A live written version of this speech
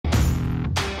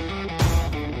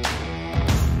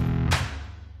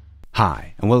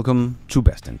Hi, and welcome to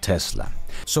Best in Tesla.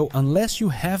 So unless you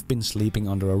have been sleeping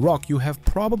under a rock, you have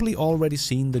probably already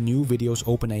seen the new videos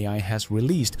OpenAI has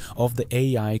released of the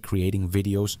AI creating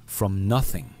videos from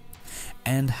nothing.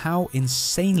 And how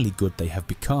insanely good they have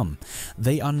become.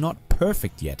 They are not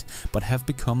perfect yet, but have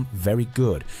become very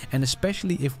good. And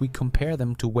especially if we compare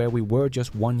them to where we were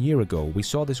just 1 year ago. We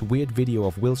saw this weird video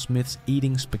of Will Smith's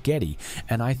eating spaghetti,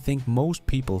 and I think most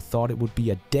people thought it would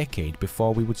be a decade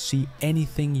before we would see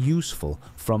anything useful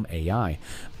from AI.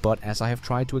 But as I have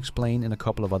tried to explain in a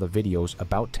couple of other videos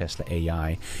about Tesla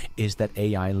AI, is that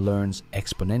AI learns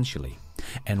exponentially.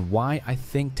 And why I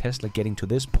think Tesla getting to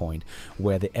this point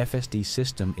where the FSD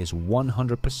system is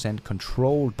 100%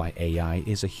 controlled by AI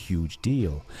is a huge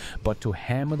deal. But to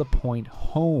hammer the point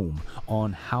home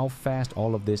on how fast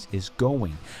all of this is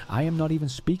going, I am not even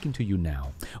speaking to you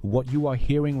now. What you are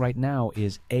hearing right now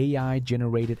is AI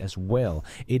generated as well.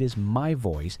 It is my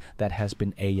voice that has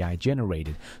been AI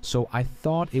generated. So I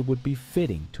thought it would be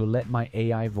fitting to let my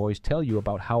AI voice tell you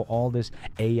about how all this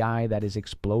AI that is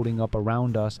exploding up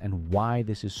around us and why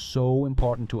this is so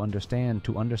important to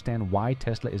understand why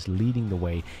Tesla is leading the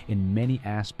way in many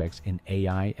aspects in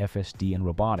AI, FSD, and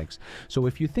robotics. So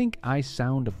if you think I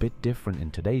sound a bit different in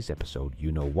today's episode,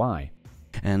 you know why.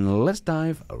 And let's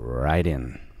dive right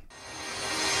in.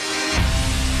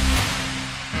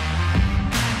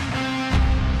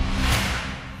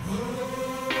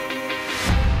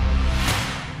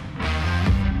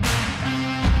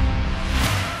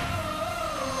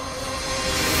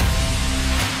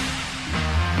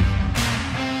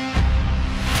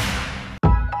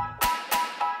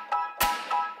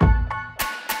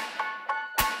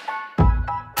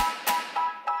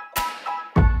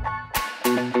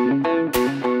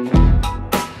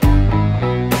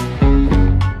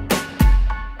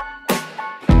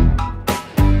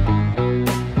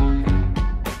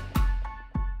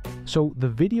 So the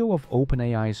video of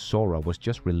OpenAI's Sora was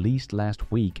just released last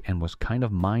week and was kind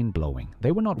of mind-blowing.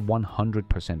 They were not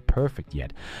 100% perfect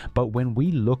yet, but when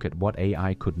we look at what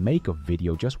AI could make of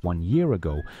video just 1 year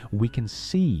ago, we can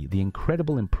see the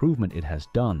incredible improvement it has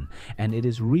done. And it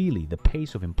is really the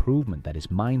pace of improvement that is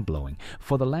mind-blowing.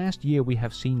 For the last year, we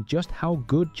have seen just how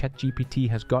good ChatGPT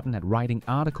has gotten at writing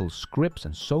articles, scripts,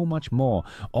 and so much more,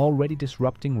 already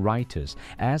disrupting writers,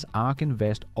 as ARK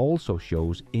Invest also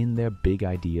shows in their Big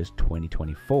Ideas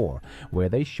 2024, where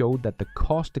they showed that the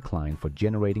cost decline for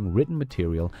generating written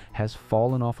material has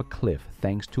fallen off a cliff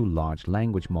thanks to large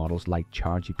language models like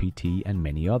ChatGPT and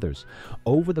many others.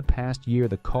 Over the past year,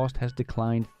 the cost has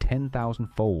declined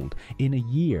 10,000-fold in a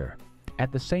year.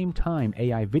 At the same time,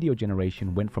 AI video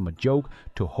generation went from a joke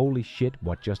to holy shit,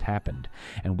 what just happened.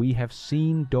 And we have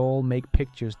seen DALL make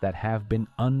pictures that have been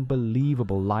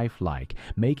unbelievable lifelike,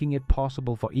 making it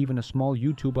possible for even a small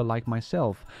YouTuber like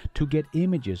myself to get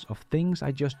images of things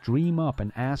I just dream up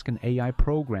and ask an AI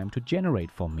program to generate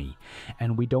for me.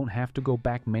 And we don't have to go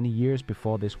back many years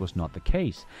before this was not the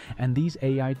case. And these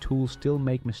AI tools still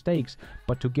make mistakes,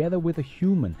 but together with a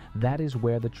human, that is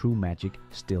where the true magic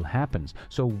still happens.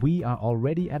 So we are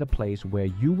already at a place where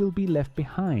you will be left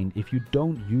behind if you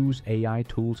don't use AI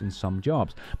tools in some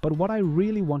jobs. But what I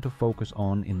really want to focus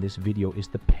on in this video is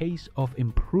the pace of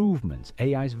improvements,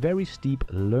 AI's very steep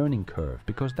learning curve,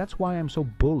 because that's why I'm so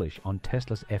bullish on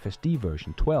Tesla's FSD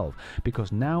version 12,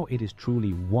 because now it is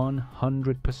truly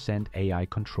 100% AI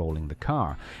controlling the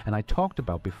car. And I talked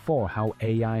about before how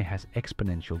AI has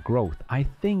exponential growth. I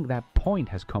think that point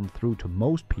has come through to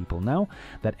most people now,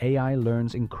 that AI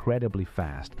learns incredibly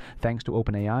fast, thanks to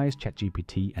OpenAI's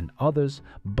ChatGPT and others.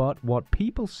 But what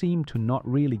people seem to not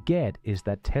really get is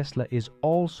that Tesla is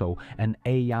also an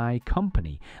AI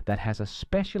company that has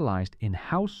specialized in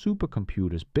how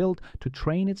supercomputers built to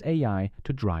train its AI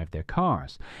to drive their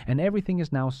cars. And everything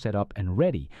is now set up and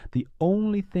ready. The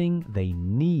only thing they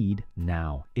need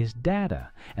now is data.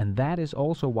 And that is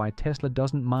also why Tesla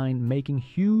doesn't mind making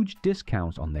huge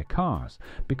discounts on their cars.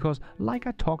 Because like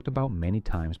I talked about many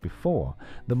times before,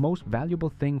 the most valuable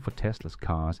thing for Tesla's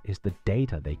cars is the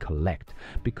data they collect,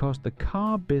 because the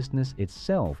car business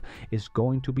itself is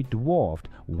going to be dwarfed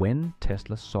when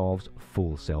Tesla solves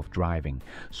full self-driving.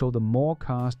 So the more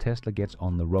cars Tesla gets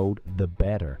on the road, the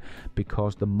better,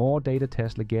 because the more data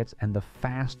Tesla gets and the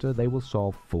faster they will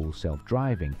solve full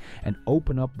self-driving and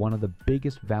open up one of the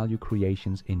biggest value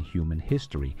creations in human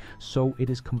history. So it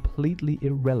is completely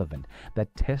irrelevant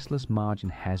that Tesla's margin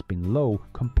has been low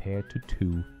compared to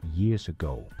 2 years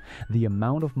ago. The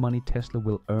amount of money Tesla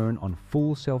will earn on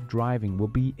full self-driving will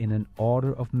be in an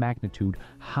order of magnitude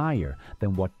higher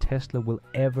than what Tesla will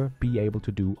ever be able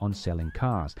to do on selling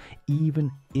cars,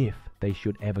 even if they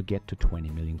should ever get to 20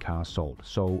 million cars sold.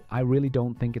 So I really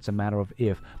don't think it's a matter of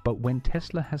if, but when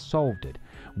Tesla has solved it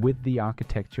with the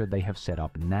architecture they have set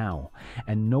up now.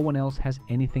 And no one else has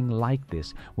anything like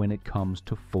this when it comes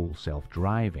to full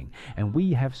self-driving. And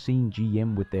we have seen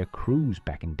GM with their Cruise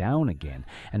backing down again,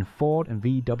 and Ford and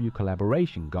VW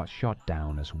collaboration got shot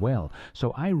down as well.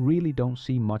 So I really don't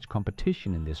see much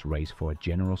competition in this race for a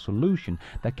general solution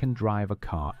that can drive a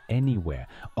car anywhere,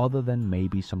 other than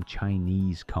maybe some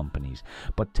Chinese companies.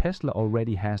 But Tesla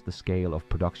already has the scale of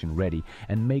production ready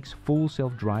and makes full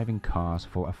self-driving cars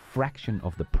for a fraction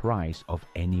of the price of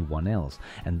anyone else.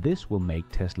 And this will make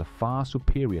Tesla far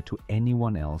superior to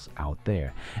anyone else out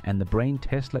there. And the brain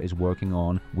Tesla is working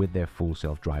on with their full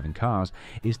self-driving cars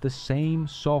is the same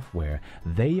software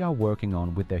they are working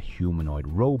on with their humanoid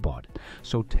robot.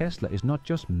 So Tesla is not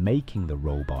just making the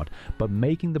robot, but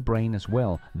making the brain as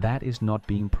well. That is not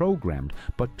being programmed,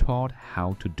 but taught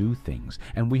how to do things.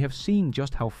 And we have seen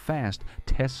just how fast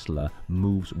Tesla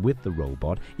moves with the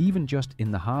robot, even just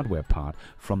in the hardware part,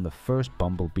 from the first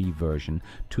Bumblebee version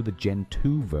to the Gen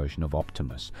 2 version of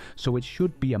Optimus. So it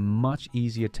should be a much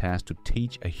easier task to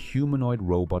teach a humanoid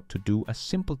robot to do a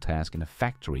simple task in a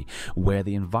factory where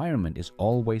the environment is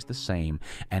always the same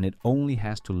and it only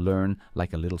has to learn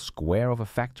like a little square of a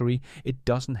factory. It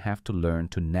doesn't have to learn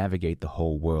to navigate the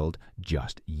whole world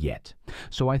just yet.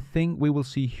 So I think we will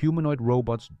see humanoid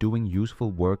robots doing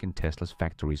useful work in Tesla's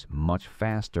factories much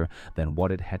faster than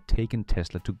what it had taken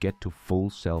Tesla to get to full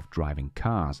self-driving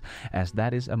cars, as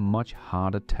that is a much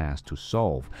harder task to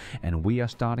solve. And we are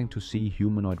starting to see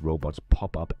humanoid robots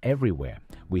pop up everywhere.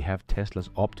 We have Tesla's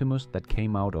Optimus that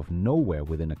came out of nowhere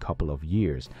within a couple of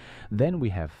years. Then we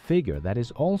have Figure that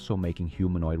is also making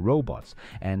humanoid robots,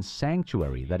 and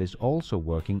Sanctuary that is also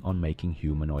working on making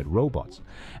humanoid robots.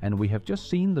 And we have just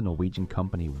seen the Norwegian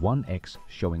company 1X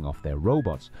showing off their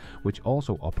robots, which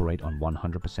also operate on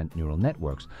 100% neural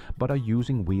networks, but are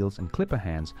using wheels and clipper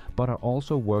hands, but are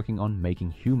also working on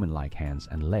making human-like hands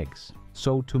and legs.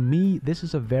 So to me, this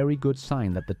is a very good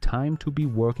sign that the time to be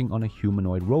working on a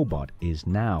humanoid robot is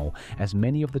now, as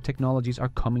many of the technologies are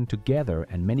coming together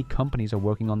and many companies are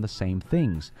working on the same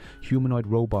things. Humanoid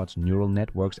robots, neural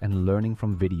networks, and learning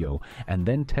from video. And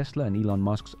then Tesla and Elon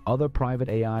Musk's other private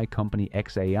AI company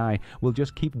xAI will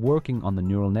just keep working on the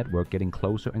neural network, getting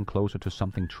closer and closer to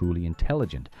something truly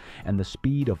intelligent. And the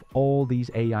speed of all these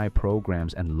AI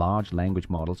programs and large language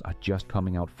models are just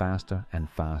coming out faster and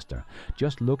faster.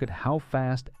 Just look at how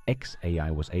fast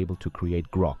xAI was able to create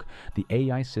Grok, the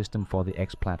AI system for the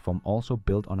X platform also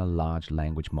built on a large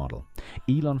language model.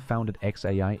 Elon founded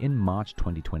xAI in March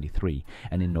 2023,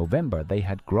 and in November they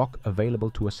had Grok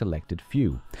available to a selected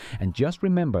few. And just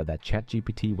remember that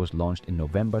ChatGPT was launched in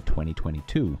November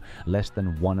 2022, less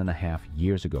than 1.5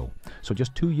 years ago. So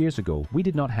just 2 years ago, we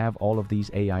did not have all of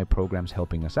these AI programs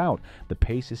helping us out. The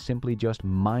pace is simply just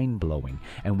mind-blowing.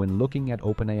 And when looking at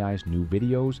OpenAI's new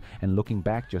videos and looking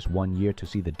back just 1 year to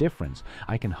see the difference,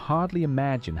 I can hardly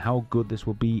imagine how good this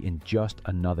will be in just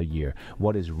another year.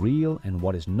 What is real and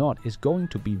what is not is going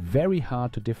to be very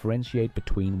hard to differentiate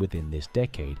between within this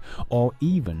decade, or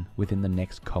even within the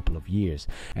next couple of years.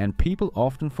 And people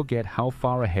often forget how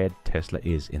far ahead Tesla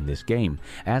is in this game.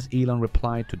 As Elon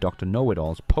replied to Dr.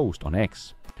 Know-It-All's post on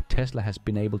X, Tesla has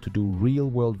been able to do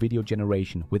real-world video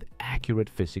generation with accurate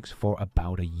physics for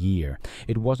about a year.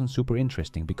 It wasn't super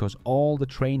interesting because all the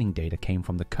training data came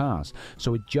from the cars,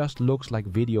 so it just looks like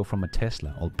video from a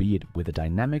Tesla, albeit with a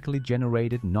dynamically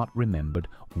generated, not remembered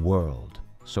world.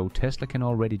 So Tesla can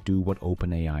already do what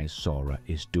OpenAI's Sora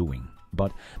is doing.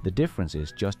 But the difference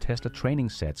is just Tesla training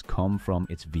sets come from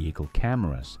its vehicle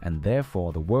cameras, and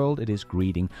therefore the world it is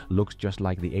greeting looks just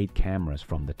like the 8 cameras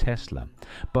from the Tesla.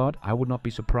 But I would not be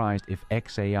surprised if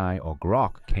xAI or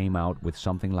Grok came out with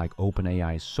something like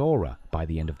OpenAI's Sora by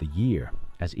the end of the year.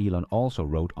 As Elon also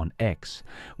wrote on X,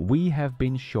 we have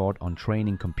been short on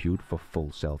training compute for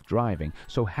full self-driving,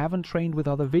 so haven't trained with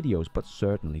other videos but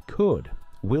certainly could.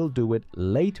 We'll do it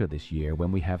later this year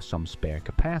when we have some spare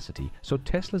capacity. So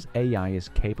Tesla's AI is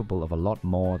capable of a lot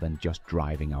more than just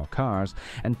driving our cars,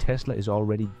 and Tesla is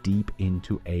already deep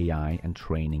into AI and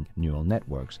training neural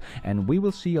networks. And we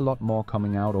will see a lot more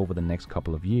coming out over the next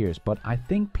couple of years, but I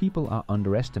think people are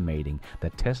underestimating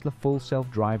that Tesla full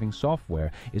self-driving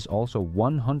software is also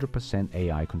 100%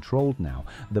 AI controlled now.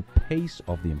 The pace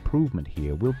of the improvement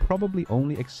here will probably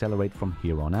only accelerate from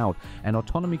here on out, and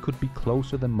autonomy could be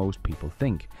closer than most people think.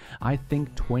 think. I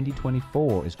think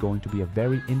 2024 is going to be a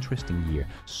very interesting year.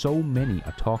 So many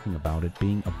are talking about it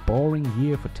being a boring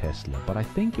year for Tesla, but I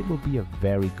think it will be a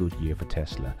very good year for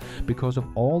Tesla because of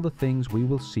all the things we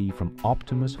will see from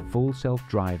Optimus full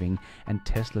self-driving and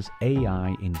Tesla's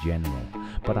AI in general.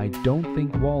 But I don't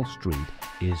think Wall Street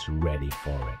is ready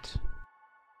for it.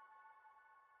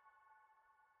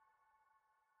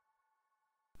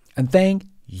 And thank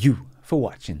you for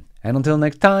watching. And until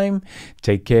next time,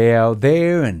 take care out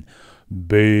there and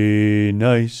be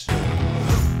nice.